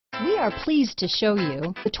We are pleased to show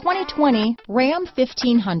you the 2020 Ram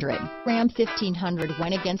 1500. Ram 1500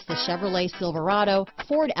 went against the Chevrolet Silverado,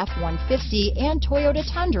 Ford F-150, and Toyota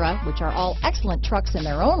Tundra, which are all excellent trucks in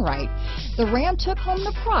their own right. The Ram took home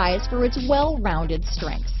the prize for its well-rounded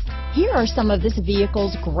strengths. Here are some of this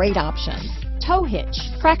vehicle's great options: tow hitch,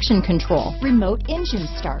 traction control, remote engine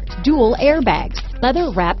start, dual airbags,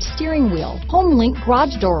 leather-wrapped steering wheel, home-link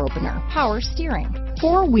garage door opener, power steering,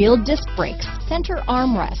 four-wheel disc brakes, center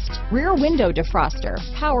armrest, rear window defroster,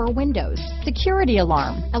 power windows, security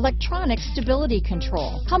alarm, electronic stability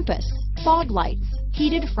control, compass, fog lights,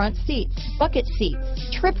 heated front seats, bucket seats,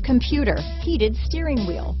 trip computer, heated steering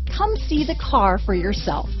wheel. Come see the car for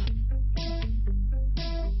yourself.